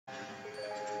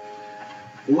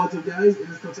What's up, guys? It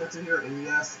is Protector here, and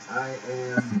yes, I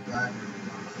am back.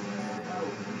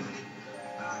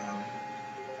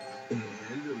 And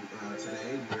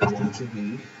today we are going to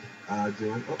be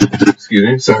doing. Oh, excuse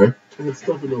me, sorry. I got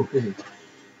stuff in the way.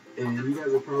 And you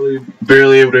guys are probably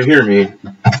barely able to hear me,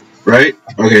 right?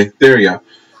 Okay, there we go.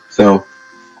 So,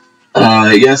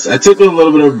 yes, I took a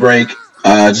little bit of a break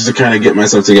just to kind of get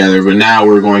myself together, but now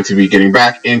we're going to be getting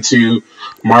back into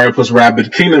Mario plus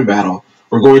Rabbids Kingdom Battle.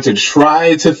 We're going to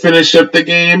try to finish up the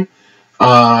game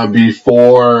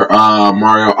before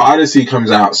Mario Odyssey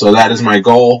comes out, so that is my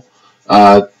goal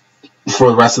for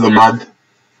the rest of the month.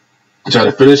 Try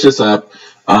to finish this up.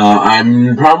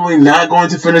 I'm probably not going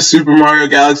to finish Super Mario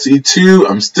Galaxy 2.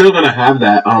 I'm still going to have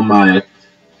that on my...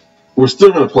 We're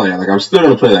still going to play it. Like, I'm still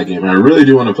going to play that game. I really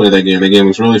do want to play that game. The game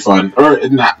looks really fun. Or,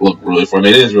 it not look really fun.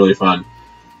 It is really fun.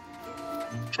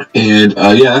 And,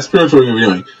 yeah, that's pretty much what we're going to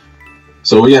be doing.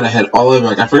 So we got to head all the way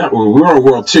back. I forgot, we were on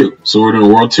World 2. So we're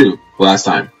doing World 2 last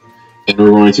time. And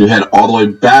we're going to head all the way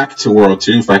back to World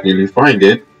 2, if I can find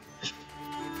it.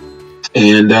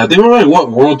 And I think we're like,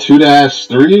 what, World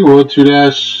 2-3? World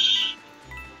 2-...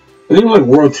 I think we're like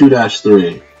World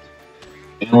 2-3.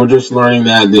 And we're just learning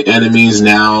that the enemies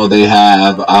now, they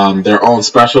have their own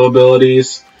special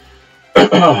abilities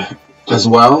as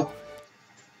well.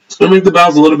 It's going to make the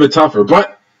battles a little bit tougher,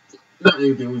 but not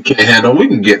anything we can't handle. We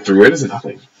can get through it. It's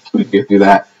nothing. We can get through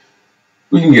that.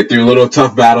 We can get through little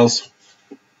tough battles.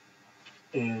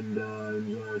 And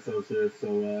enjoy ourselves here.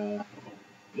 So,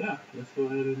 yeah, let's go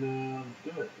ahead and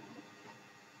do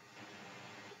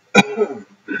it.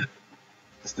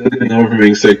 Still getting over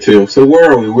being sick too. So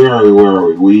where are we?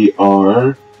 We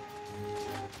are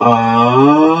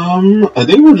I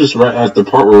think we're just right at the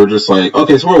part where we're just like,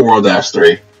 okay, so we're at World Dash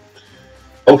 3.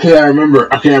 Okay, I remember.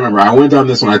 I went down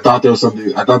this one. I thought there was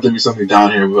something. I thought there'd be something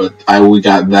down here, but we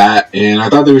got that, and I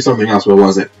thought there'd be something else, but it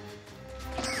wasn't.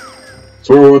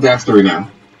 So we're at World Dash 3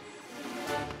 now.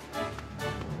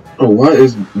 Oh, what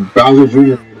is Bowser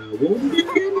Jr.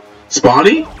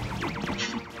 Spawny?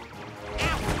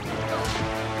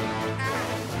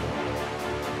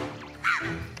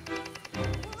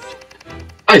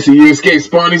 I see you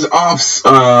escaped Spawny's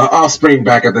offspring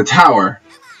back at the tower.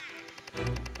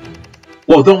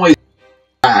 Well, don't wait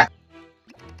back.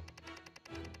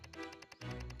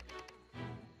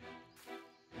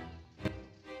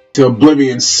 To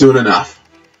oblivion soon enough.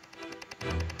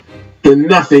 Then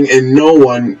nothing and no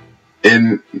one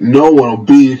will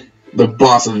be the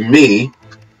boss of me.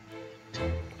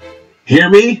 Hear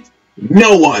me?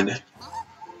 No one.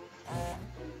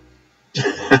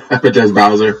 I bet that's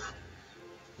Bowser.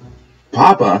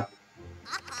 Papa?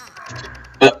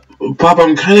 Papa,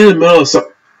 I'm kind of in the middle of something.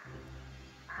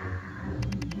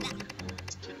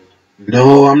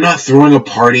 No, I'm not throwing a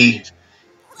party.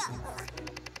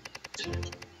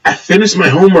 I finished my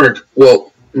homework.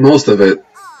 Well, most of it.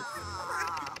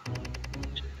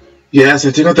 Yes,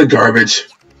 I took out the garbage.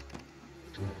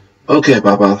 Okay,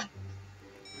 Papa.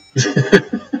 I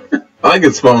like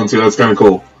his phone, too. That's kind of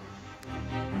cool.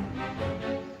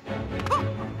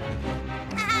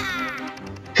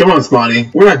 Come on,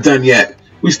 Spawny. We're not done yet.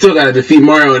 We still gotta defeat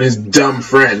Mario and his dumb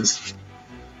friends.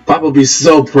 Papa will be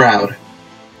so proud.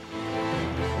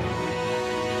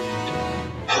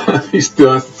 He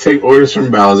still has to take orders from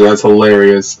Bowser. That's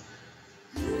hilarious.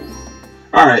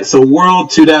 Alright, so World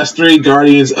 2-3,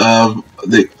 Guardians of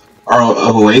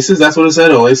Oasis. That's what it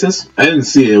said, Oasis? I didn't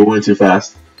see it. It went too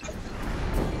fast.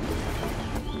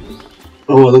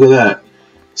 Oh, look at that.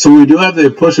 So we do have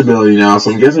the push ability now,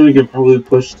 so I'm guessing we can probably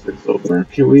push this over.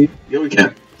 Can we? Yeah, we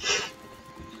can.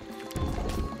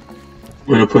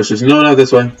 We're gonna push this. No, not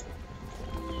this way.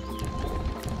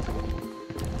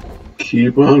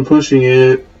 Keep on pushing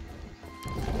it.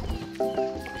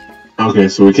 Okay,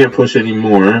 so we can't push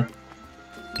anymore.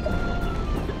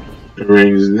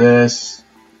 Arrange this.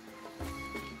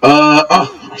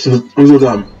 Oh, I'm so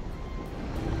dumb.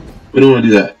 We don't want to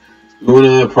do that. We want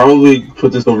to probably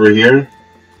put this over here.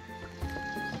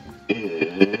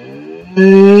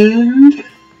 And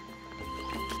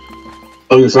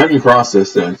okay, so I can cross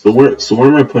this then. So where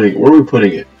am I putting? Where are we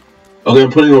putting it? Okay,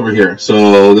 I'm putting it over here.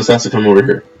 So this has to come over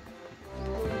here.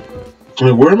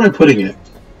 Wait, where am I putting it?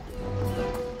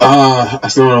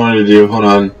 That's not what I wanted to do. Hold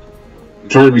on. I'm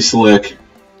trying to be slick.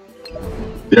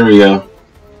 There we go.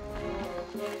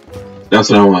 That's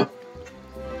what I want.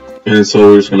 And so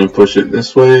we're just gonna push it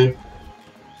this way.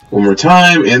 One more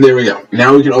time, and there we go.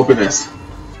 Now we can open this.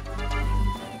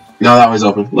 Now that was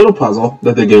open. Little puzzle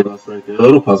that they gave us right there. A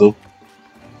little puzzle.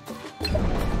 So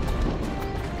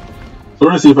we're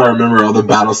gonna see if I remember all the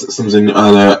battle systems and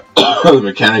the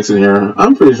mechanics in here.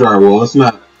 I'm pretty sure I will. It's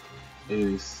not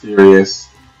anything serious.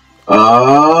 Where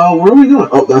are we going?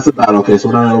 Oh, that's a battle. Okay, so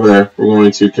we're not over there. We're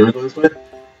going to. Can we go this way?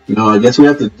 No, I guess we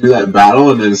have to do that battle,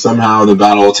 and then somehow the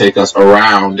battle will take us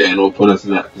around, and will put us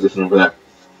in that position over there.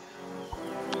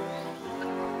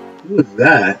 Who is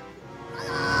that?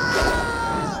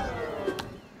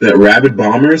 That Rabbid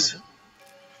Bombers?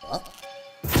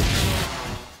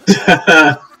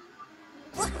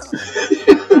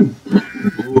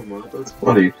 Ooh, that's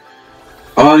funny.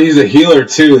 Oh, he's a healer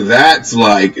too. That's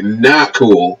like not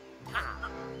cool.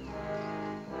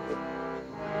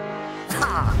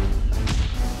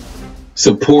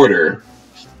 Supporter.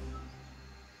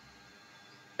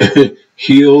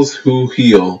 Heals who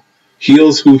heal.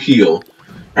 Heals who heal.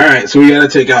 Alright, so we gotta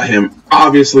take out him.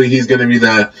 Obviously, he's gonna be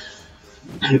the...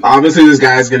 Obviously, this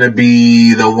guy's gonna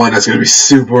be the one that's gonna be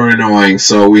super annoying,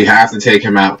 so we have to take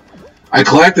him out. I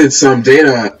collected some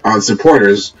data on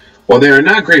supporters. While they are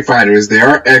not great fighters, they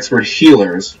are expert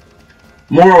healers.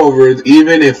 Moreover,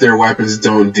 even if their weapons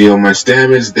don't deal much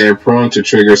damage, they're prone to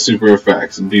trigger super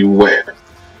effects. Beware.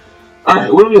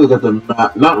 Alright, when we look at the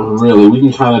map, not really, we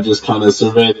can kind of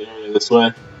survey the area this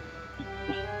way.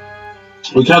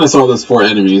 We kind of saw those 4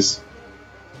 enemies.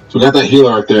 So we got that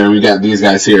healer right there, and we got these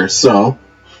guys here. So,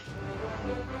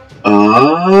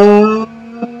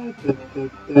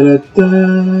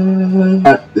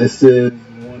 this is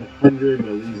 100,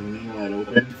 but leaves me wide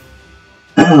open.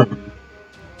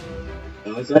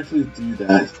 Now let's actually do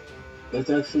that. Let's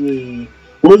actually...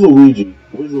 Where's Luigi?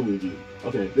 Where's Luigi?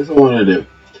 Okay, this is what I want to do.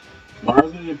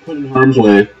 Mario's going to get put in harm's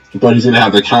way, but he's going to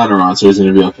have the counter on, so he's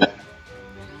going to be okay.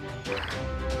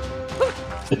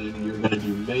 And you're going to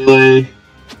do melee.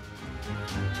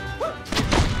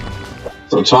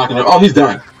 So I'm talking to... Oh, he's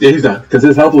done. Yeah, he's done. Because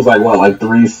his health was like, what, like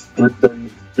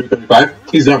 335?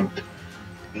 He's done.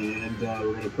 And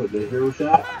we're going to put the hero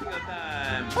shot.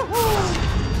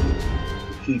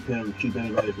 Keep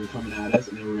anybody from coming at us.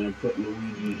 And then we're going to put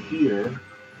Luigi here.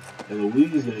 And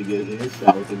Luigi's going to get his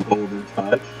shot with the golden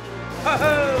touch.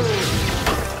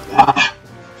 Ah,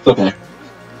 it's okay.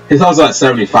 His health's at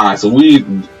 75, so we're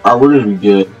going to be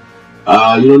good.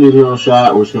 You don't need hero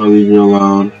shot. We're just going to leave you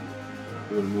alone.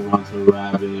 We're going to move on to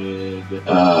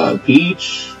Rabbid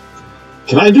Peach.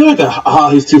 Can I do like a... Oh,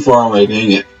 he's too far away.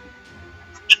 Dang it.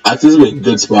 This would be a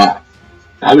good spot.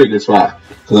 That'd be a good spot.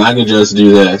 Because I can just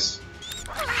do this.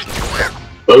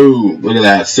 Boom. Look at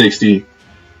that. 60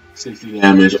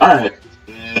 damage. Alright.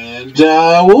 And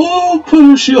we'll put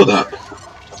her shield up.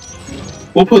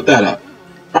 We'll put that up.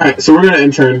 Alright, so we're going to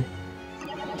intern.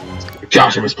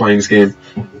 Gosh, I miss playing this game.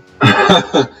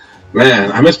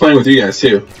 Man, I miss playing with you guys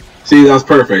too. See, that was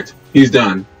perfect. He's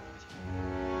done.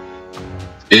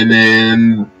 And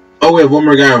then... Oh, we have one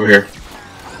more guy over here.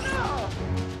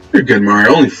 You're good,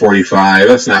 Mario. Only 45.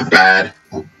 That's not bad.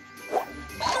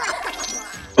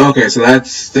 Okay, so I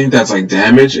think that's like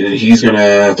damage, and he's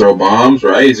gonna throw bombs,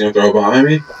 right? He's gonna throw a bomb at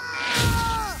me.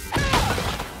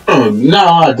 Oh, not a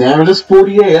lot of damage. That's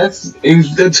 48.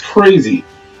 That's crazy.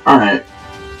 All right,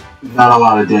 not a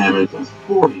lot of damage. That's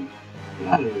 40. Get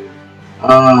out of here.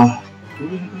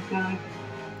 Can we hit this guy?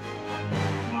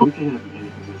 No, we can't hit him in any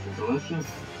position. So let's just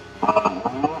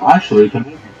actually can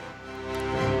hit him.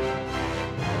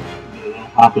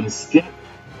 Hop and skip.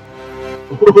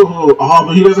 Oh,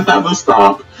 but he doesn't have the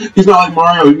stop. He's not like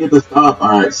Mario. He can get the stop.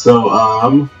 Alright,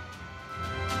 so,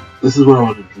 this is what I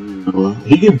want to do.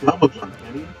 He can double jump,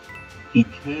 can he? He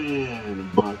can,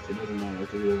 but it doesn't matter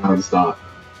because he doesn't have the stop.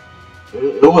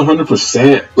 It'll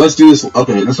 100%. Let's do this.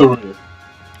 Okay, this over here.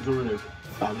 This over here.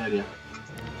 Stop that, yeah.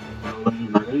 We're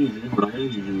not going to use you. We're not going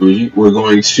to use you. We're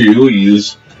going to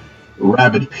use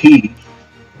Rabbid Peach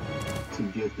to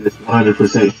get this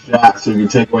 100% shot so we can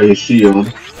take away his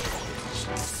shield.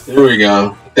 There we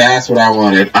go. That's what I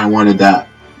wanted. I wanted that.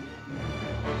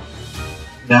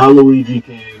 Now Luigi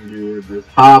can do this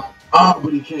hop. Oh,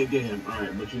 but he can't get him.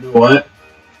 Alright, but you know what?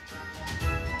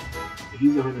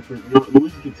 He's 100%. You know,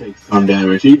 Luigi can take some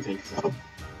damage. He can take some.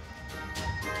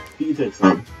 He can take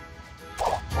some.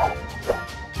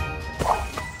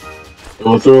 And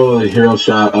we'll throw a hero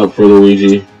shot up for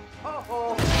Luigi.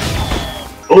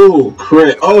 Oh,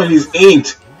 crit. Oh, and he's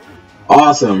inked.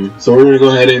 Awesome. So we're going to go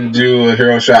ahead and do a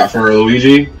hero shot for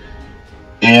Luigi.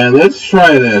 And let's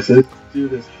try this. Let's do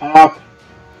this hop,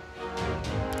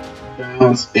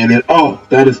 bounce, and then... Oh,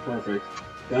 that is perfect.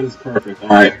 That is perfect.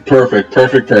 Alright, perfect,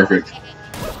 perfect, perfect.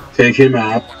 Take him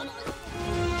out.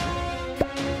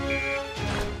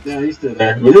 Yeah, he's still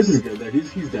there. But this is good.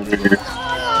 He's done right here.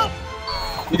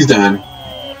 He's done.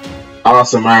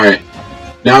 Awesome, alright.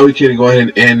 Now we can go ahead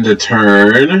and end the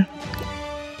turn.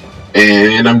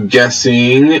 And I'm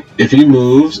guessing if he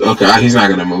moves... Okay, he's not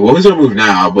going to move. Well, he's going to move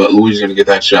now, but Luigi's going to get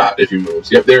that shot if he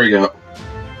moves. Yep, there we go.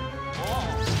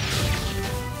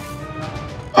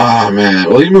 Oh man,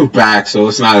 well he moved back, so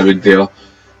it's not a big deal.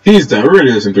 He's done. We're gonna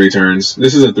do this in 3 turns.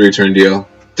 This is a 3-turn deal.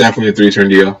 Definitely a 3-turn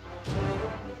deal.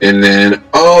 And then,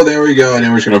 oh, there we go. And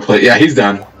then we're just gonna play. Yeah, he's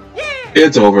done.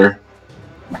 It's over.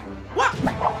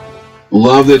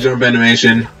 Love the jump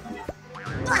animation.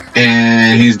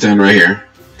 And he's done right here.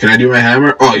 Can I do my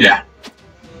hammer? Oh yeah.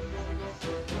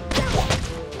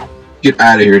 Get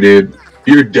out of here, dude.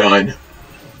 You're done.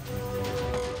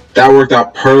 That worked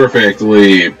out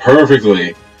perfectly.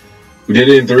 Perfectly. We did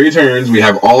it in 3 turns. We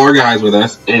have all our guys with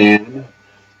us, and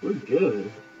we're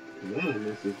good. Man,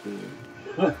 this is good.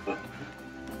 Oh,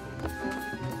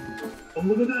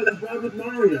 look at that. That's Rabbid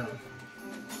Mario.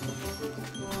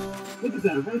 Look at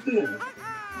that right there.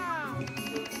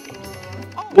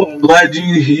 Well, I'm glad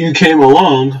you came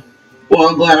along. Well,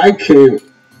 I'm glad I came.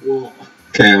 Well,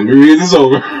 okay, let me read this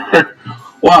over.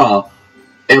 Wow.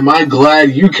 Am I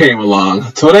glad you came along?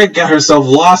 Toadette got herself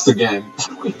lost again. What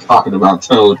are we talking about,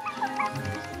 Toad?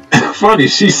 Funny,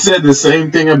 she said the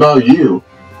same thing about you.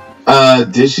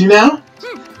 Did she now?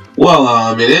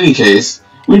 Well, in any case,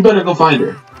 we better go find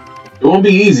her. It won't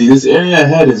be easy. This area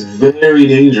ahead is very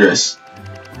dangerous.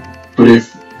 But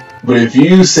if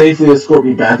you safely escort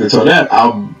me back to Toadette,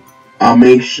 I'll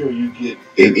make sure you get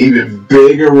an even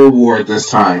bigger reward this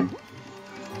time.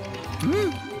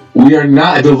 We are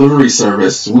not a delivery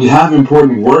service. We have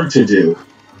important work to do.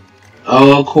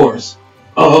 Oh, of course.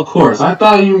 Oh, of course. I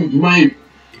thought you might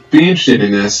be interested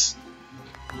in this.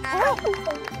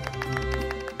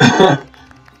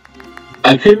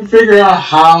 I couldn't figure out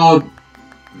how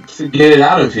to get it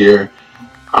out of here.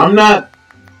 I'm not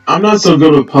so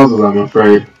good with puzzles, I'm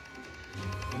afraid.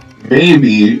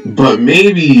 Maybe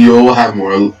you'll have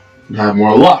more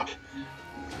luck.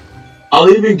 I'll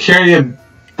even carry a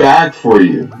bag for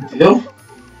you. Deal?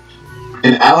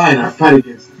 An ally in our fight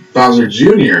against Bowser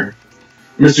Jr.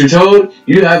 Mr. Toad,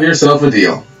 you have yourself a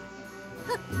deal.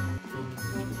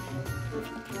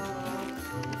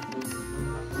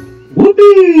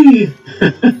 Whoopee!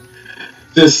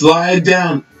 Just slide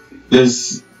down.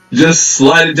 Just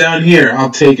slide it down here. I'll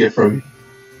take it from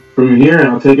here, and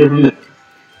I'll take it from there.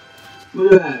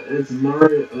 Look at that. It's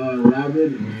Mario,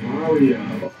 Rabbid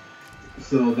Mario.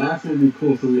 So that's gonna be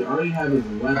cool. So we already have his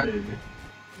weapon,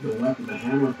 the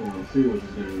hammer form too, which is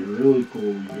gonna be really cool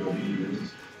when we go to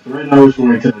use. So right now we're just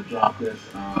going to drop this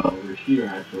over here.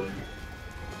 Actually,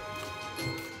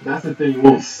 that's the thing. It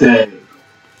won't stay.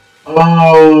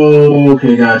 Oh,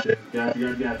 okay, gotcha. Alright,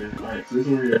 so this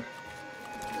one right here.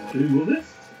 Can we move this?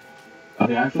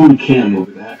 Okay, actually we can't move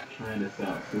it. That's trying this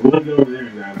out. So we're gonna go over there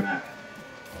and grab that.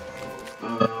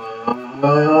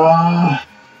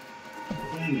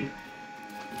 Dang it.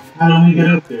 How do we get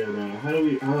up there, though? How are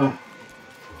we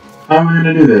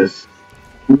gonna do this?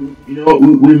 You know what?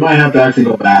 We might have to actually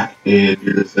go back and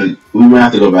do this. And we might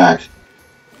have to go back.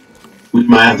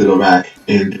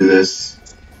 And do this.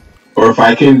 Or if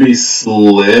I can be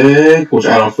slick, which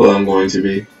I don't feel I'm going to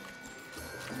be.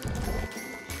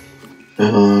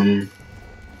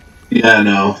 Yeah,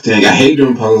 no. Dang, I hate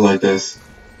doing puzzles like this.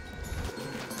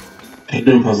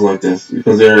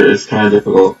 Because it's kind of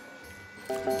difficult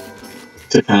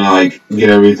to kind of like get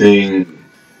everything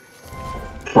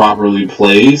properly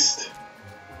placed.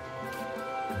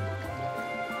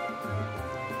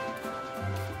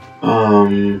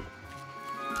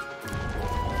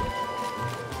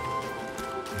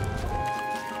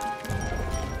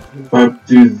 If I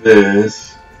do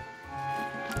this,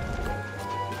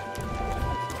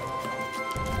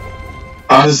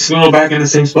 I was just gonna go back in the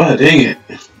same spot. Dang it.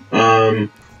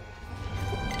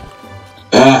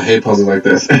 I hate puzzles like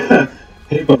this.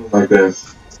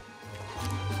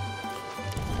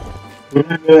 We're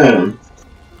not good at them.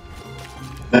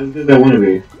 Not as good as I want to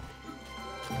be.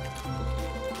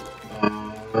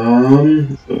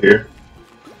 Let's go here.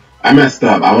 I messed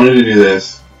up. I wanted to do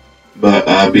this, but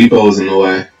Beepo was in the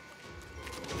way.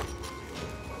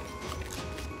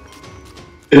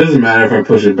 It doesn't matter if I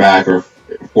push it back or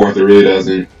forth. It really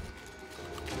doesn't.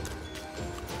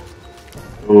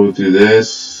 We'll do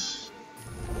this.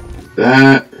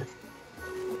 That.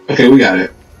 Okay, we got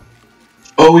it.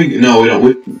 Oh, no, we don't.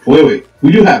 Wait.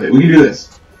 We do have it. We can do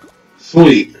this.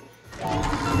 Sweet.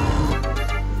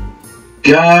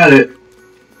 Got it.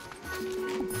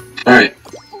 Alright.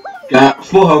 Got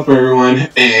full health for everyone.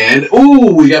 And,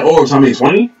 ooh, we got orbs. How many?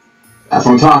 20? That's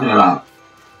what I'm talking about.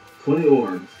 20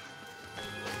 orbs.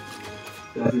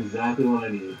 That's exactly what I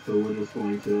need. So we're just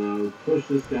going to push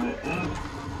this guy up.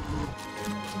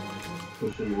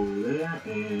 Push him over there.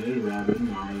 And Rabbid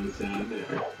Mario's down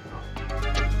there.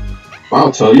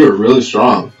 Wow, Toe, you're really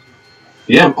strong.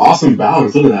 You have awesome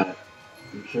balance. Look at that.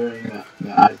 You're carrying that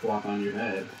ice block on your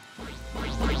head.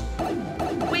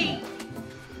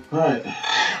 Alright.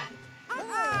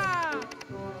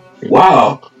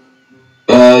 Wow.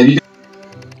 You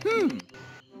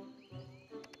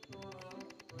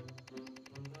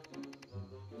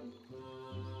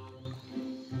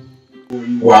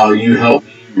While you help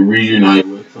me reunite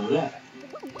with Toadette.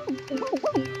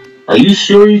 Are you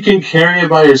sure you can carry it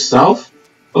by yourself?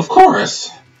 Of course.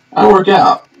 I work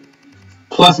out.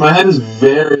 Plus, my head is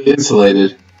very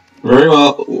insulated. Very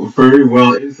well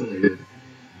insulated.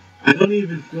 I don't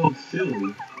even feel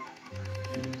chilly.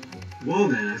 Well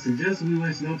then, I suggest we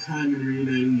waste no time in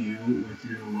reuniting you with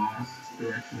your lost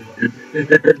directional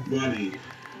impaired buddy.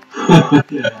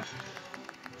 Yeah.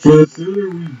 So the sooner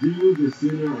we do, the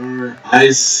sooner our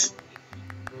ice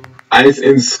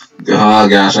and oh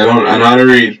gosh, I know how to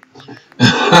read.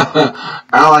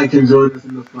 Ally can join us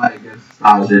in the fight against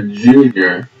Bowser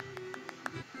Jr.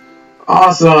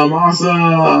 Awesome.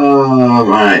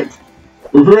 Alright.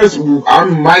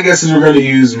 My guess is we're going to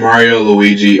use Mario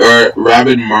Luigi or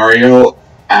Rabbid Mario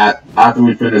after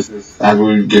we finish this, after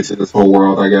we get to this whole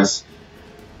world, I guess.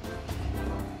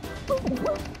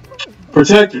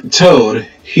 Protect Toad.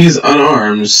 He's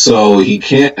unarmed, so he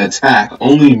can't attack,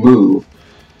 only move.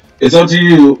 It's up to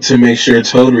you to make sure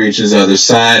Toad reaches the other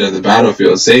side of the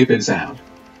battlefield safe and sound.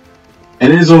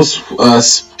 Enemies will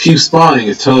keep spawning.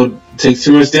 If Toad takes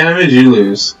too much damage, you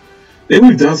lose. I think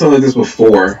we've done something like this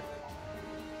before.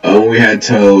 We had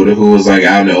Toad, who was like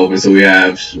out in the open, so we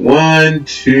have 1,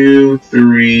 2,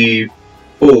 3,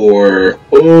 4,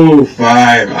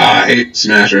 5. I hate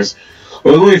smashers.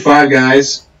 Well, there's only 5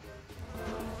 guys,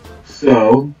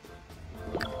 so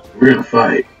we're gonna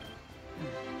fight.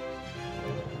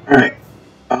 Alright.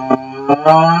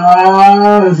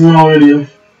 This is already.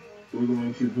 We're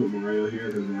going to put Mario here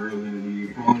because Mario's gonna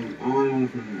be on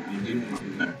from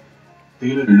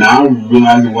there. Now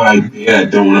realizing what I did, I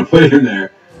don't want to put him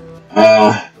there.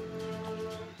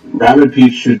 Rabbid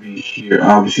Peach should be here.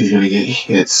 Oh, but she's gonna get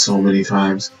hit so many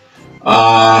times.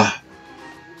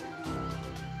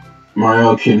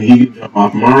 Mario can jump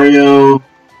off Mario?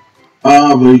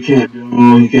 But he can't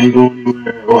go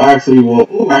anywhere. Well, actually,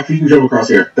 he can jump across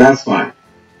here. That's fine.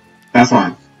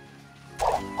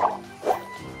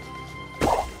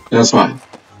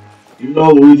 Even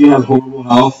though Luigi has horrible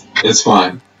health, it's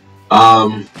fine.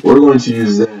 We're going to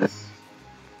use this.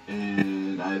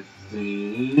 And I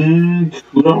think...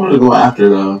 Who do I want to go after,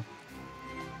 though?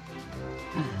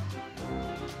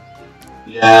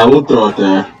 Yeah, we'll throw it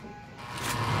there.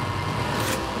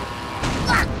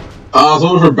 I was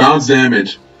hoping for bounce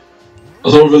damage. I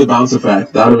was hoping for the bounce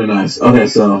effect. That would have been nice. Okay,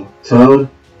 so, Toad,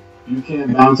 you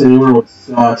can't bounce anywhere, which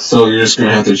sucks, so you're just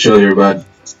gonna have to chill here, bud.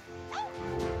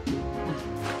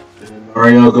 And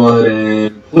Mario, go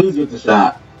ahead and please get the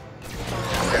shot.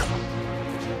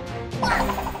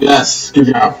 Yes, good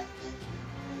job.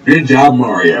 Good job,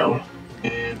 Mario.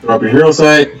 And throw up your hero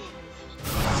sight.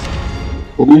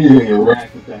 We're gonna get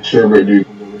wrecked if that sherbet dude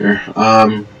comes over here.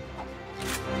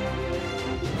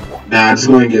 Nah, just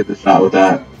go ahead and get the shot with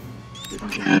that. If you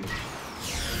can.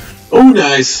 Oh,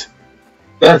 nice!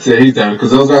 That's it, he's done.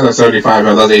 Because those guys are 75,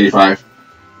 that was 85.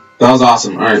 That was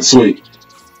awesome. Alright, sweet.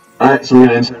 Alright, so we're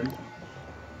gonna enter.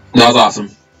 That was awesome.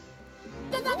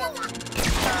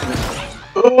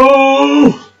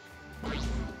 Oh!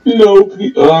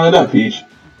 No, not Peach.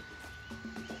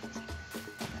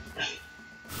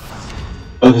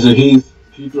 Okay, so he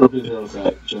threw up his hero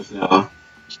set just now.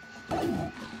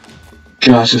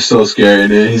 Gosh, it's so scary,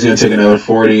 dude. He's gonna take another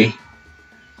 40.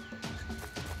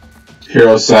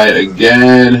 Hero sight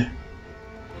again.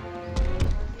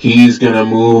 He's gonna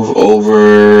move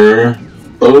over.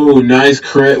 Oh, nice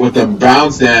crit with the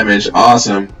bounce damage.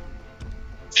 Awesome.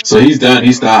 So he's done.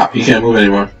 He stopped. He can't move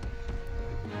anymore.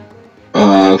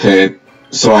 Okay.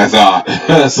 So I thought.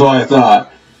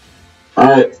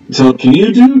 Alright, so can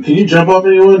you jump off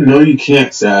anyone? No, you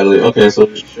can't, sadly. Okay, so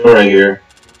just chill right here.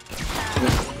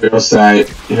 Hero sight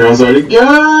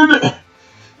again!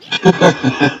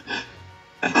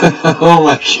 Oh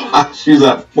my gosh, she's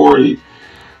at 40.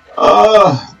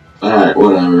 Alright,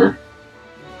 whatever.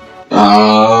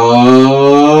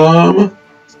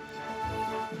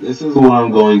 This is what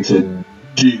I'm going to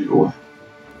do.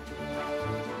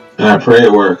 And I pray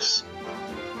it works.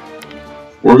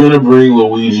 We're gonna bring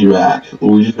Luigi back.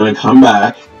 Luigi's gonna come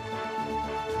back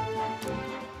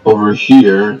over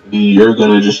here, and you're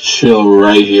gonna just chill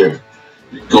right here.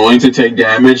 You're going to take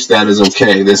damage, that is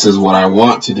okay. This is what I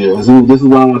want to do. This is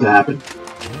what I want to happen.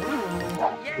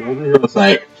 Go over hero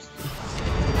sight.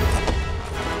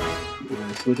 We're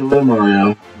gonna switch over to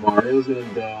Mario. Mario's gonna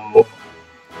go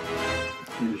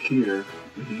through here.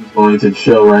 He's going to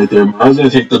chill right there. Mario's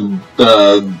gonna take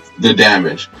the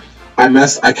damage.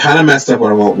 I kind of messed up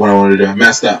what I wanted to do. I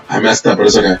messed up, but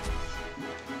it's okay.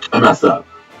 I messed up.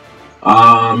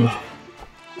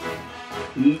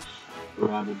 Peach,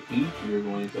 Rabbid Peach, you're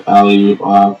going to alley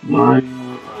off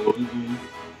Mario or Luigi.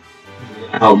 You're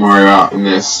going to help Mario out in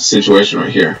this situation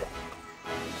right here.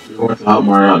 You're going to help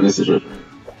Mario out in this situation right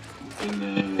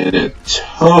here. And then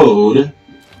Toad.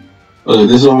 Okay,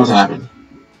 this is what almost happened.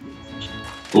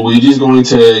 Luigi's going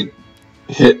to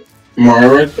hit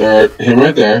Mario him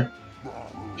right there.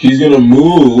 He's gonna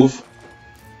move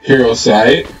Hero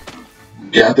Sight.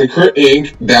 Got the crit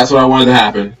ink. That's what I wanted to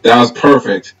happen. That was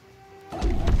perfect.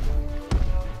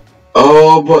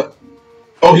 Oh, but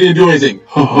he didn't do anything.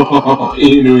 He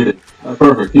didn't do anything. That's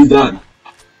perfect. He's done.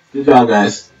 Good job,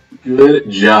 guys.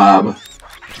 Good job.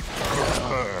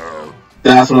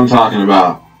 That's what I'm talking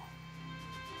about.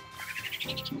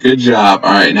 Good job.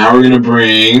 All right, now we're gonna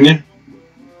bring.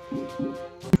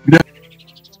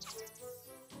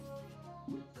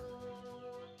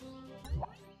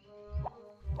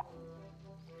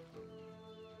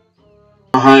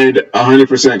 Behind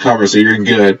 100% cover, so you're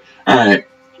good. Alright.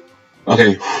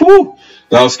 Okay. Whew.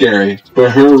 That was scary.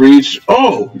 But her reach.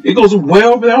 Oh, it goes way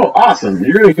over there. Oh, awesome.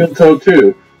 You're really good, Toad,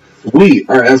 too. Sweet.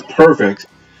 Alright, that's perfect.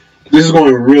 This is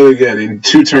going really good in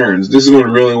 2 turns. This is going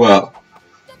really well.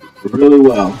 Really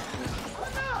well.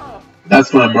 That's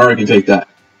fine. Mario can take that.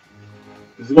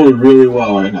 This is going really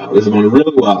well right now. This is going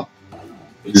really well.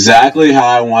 Exactly how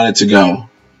I want it to go.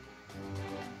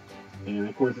 And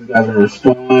of course, these guys are going to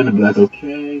respond, but that's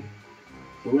okay.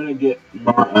 So we're going to get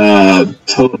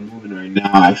Toad moving right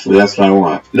now, actually. That's what I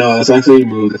want. No, let's actually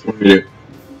move. That's what we're going to do.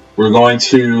 We're going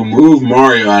to move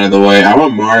Mario out of the way. I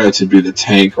want Mario to be the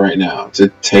tank right now, to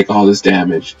take all this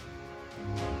damage.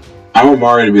 I want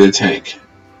Mario to be the tank.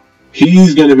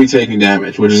 He's going to be taking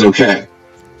damage, which is okay.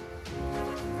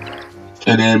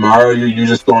 And then Mario, you're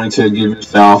just going to give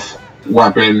yourself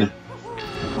weapon.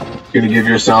 You're gonna give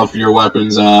yourself your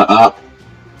weapons up.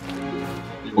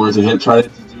 You're going to try to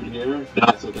hit this dude here. No,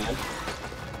 it's okay.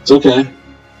 It's okay.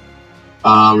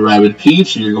 Rabbid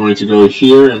Peach, you're going to go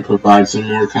here and provide some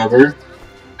more cover.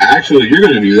 Actually, you're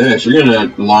gonna do this. You're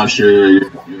gonna launch your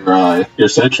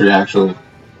sentry. Actually,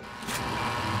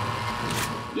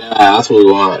 yeah, that's what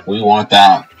we want. We want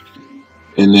that.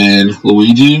 And then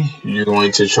Luigi, you're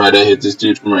going to try to hit this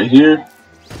dude from right here.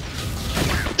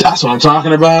 That's what I'm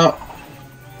talking about.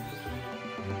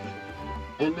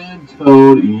 And then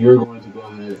Toad, you're going to go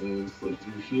ahead and slip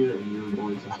through here, and you're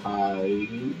going to hide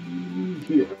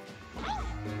here.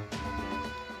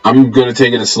 I'm going to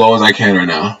take it as slow as I can right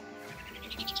now.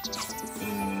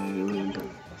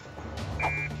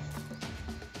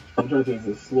 I'm trying to take it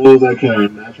as slow as I can.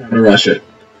 I'm not trying to rush it.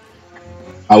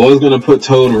 I was going to put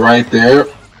Toad right there.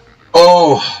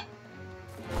 Oh!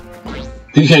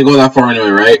 He can't go that far anyway,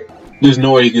 right? There's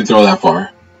no way you can throw that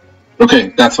far.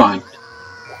 Okay, that's fine.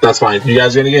 That's fine. You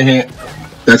guys are going to get hit.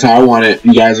 That's how I want it.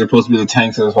 You guys are supposed to be the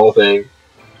tanks of this whole thing.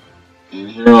 And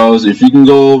Heroes, if you can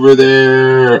go over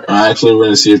there... Actually, we're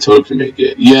going to see if Toad can make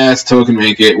it. Yes, Toad can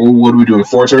make it. What are we doing?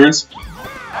 4 turns?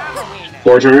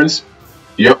 4 turns?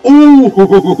 Yep.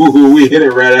 Ooh! We hit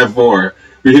it right at 4.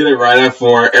 We hit it right at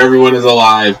 4. Everyone is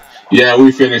alive. Yeah,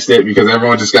 we finished it because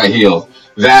everyone just got healed.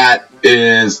 That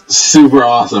is super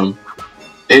awesome.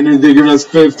 And they give us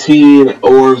 15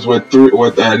 orbs with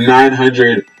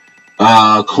 900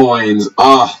 coins.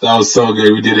 Oh, that was so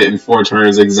good. We did it in 4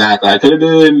 turns exactly. I could have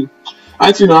did.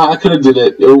 Actually, no, I could have did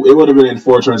it. It would have been in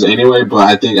 4 turns anyway. But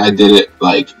I think I did it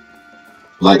like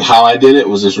how I did it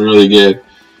was just really good.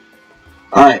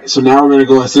 All right, so now we're gonna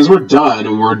go. Since we're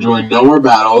done, we're doing no more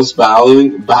battles.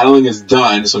 Battling is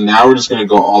done. So now we're just gonna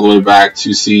go all the way back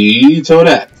to see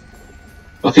Toadette.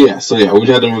 Okay, yeah. So yeah, we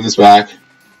just had to move this back.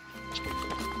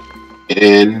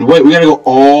 And wait, we gotta go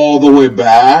all the way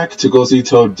back to go see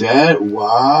Toadette?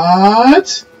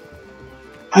 What?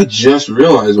 I just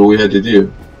realized what we had to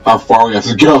do. How far we have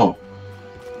to go.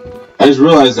 I just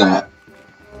realized that.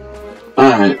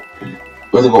 Alright. We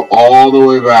have to go all the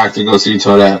way back to go see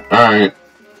Toadette. Alright.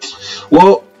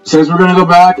 Well, since we're going to go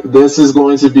back, this is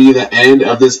going to be the end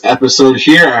of this episode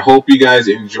here. I hope you guys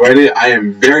enjoyed it. I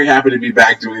am very happy to be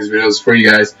back doing these videos for you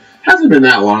guys. Hasn't been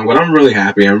that long, but I'm really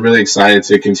happy. I'm really excited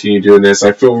to continue doing this.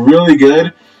 I feel really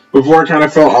good. Before I kind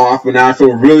of fell off, but now I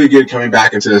feel really good coming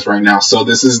back into this right now. So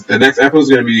this is the next episode is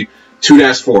going to be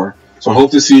 2-4. So I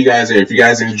hope to see you guys there. If you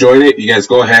guys enjoyed it, you guys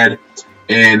go ahead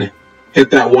and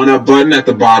hit that 1-up button at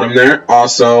the bottom there.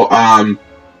 Also,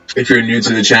 if you're new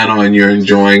to the channel and you're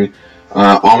enjoying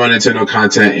all my Nintendo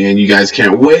content and you guys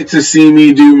can't wait to see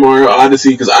me do Mario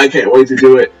Odyssey because I can't wait to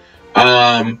do it,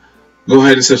 go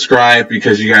ahead and subscribe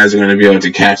because you guys are going to be able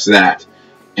to catch that.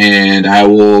 and I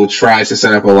will try to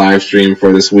set up a live stream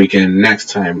for this weekend next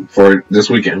time. For this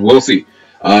weekend, we'll see.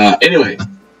 Anyway,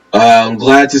 I'm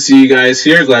glad to see you guys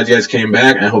here. Glad you guys came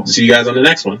back. I hope to see you guys on the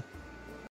next one.